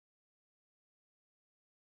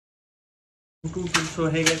Cool. So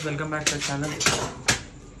hey guys, welcome back to the channel.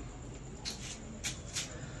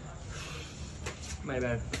 My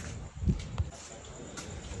bad.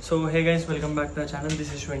 So hey guys, welcome back to the channel.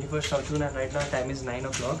 This is 21st of June and right now time is 9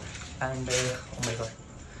 o'clock and oh my god,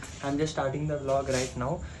 I'm just starting the vlog right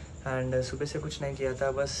now and सुबह से कुछ नहीं किया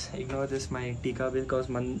था, बस ignore this my टीका because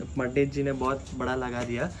Monday जी ने बहुत बड़ा लगा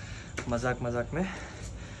दिया मजाक में.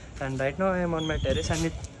 And right now I am on my terrace and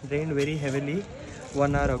it rained very heavily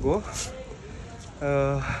 1 hour ago.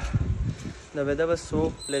 The weather was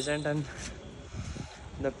so pleasant and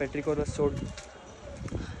the petrichor was so,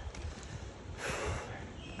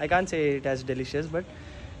 I can't say it as delicious, but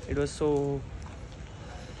it was so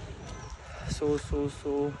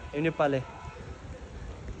Unipale.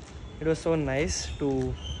 It was so nice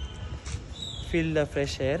to feel the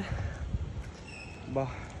fresh air.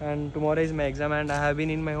 And tomorrow is my exam and I have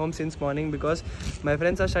been in my home since morning because my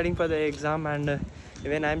friends are studying for the exam and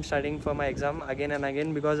even I am studying for my exam again and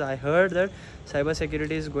again because I heard that cyber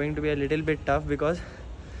security is going to be a little bit tough because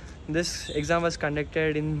this exam was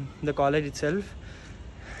conducted in the college itself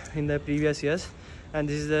in the previous years and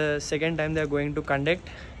this is the second time they are going to conduct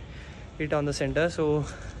it on the center. So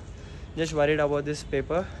just worried about this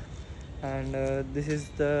paper and this is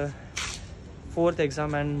the fourth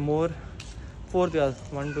exam and more. Fourth, yeah,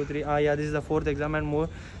 1 2 3, yeah, this is the fourth exam and more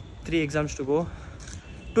 3 exams to go.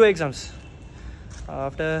 2 exams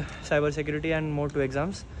after cyber security and more 2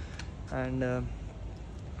 exams and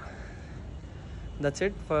that's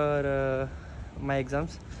it for my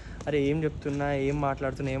exams. Are em cheptunna em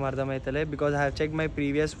maatladtunna em ardhamaitale because I have checked my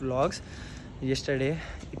previous vlogs yesterday.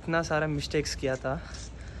 Itna sara mistakes kiya tha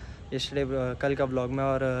yesterday kal ka vlog mein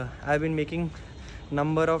aur I have been making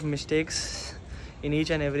number of mistakes in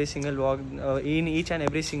each and every single vlog.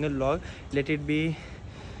 Let it be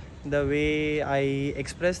the way I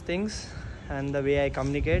express things and the way I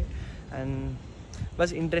communicate and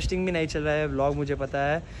बस interesting भी नहीं चल रहा है vlog, मुझे पता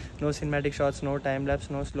है. No cinematic shots, no time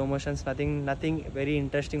lapse, no slow motions, nothing very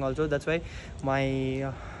interesting also. That's why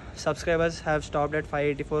my subscribers have stopped at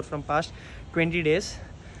 584 from past 20 days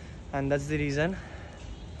and that's the reason.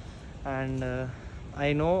 And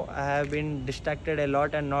I know I have been distracted a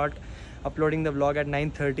lot and not uploading the vlog at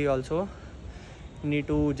 9:30 also. Need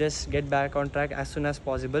to just get back on track as soon as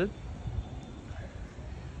possible.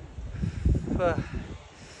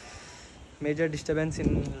 Major disturbance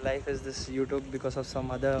in life is this YouTube because of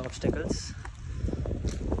some other obstacles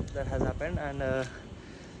that has happened and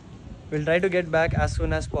we'll try to get back as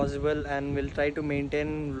soon as possible and we'll try to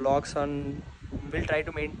maintain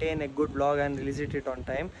a good vlog and release it on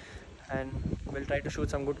time and we'll try to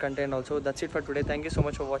shoot some good content also. That's it for today. Thank you so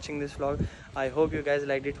much for watching this vlog. I hope you guys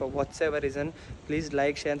liked it for whatsoever reason. Please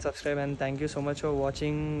like, share and subscribe and thank you so much for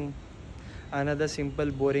watching another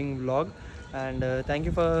simple boring vlog and thank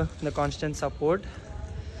you for the constant support.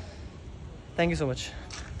 Thank you so much.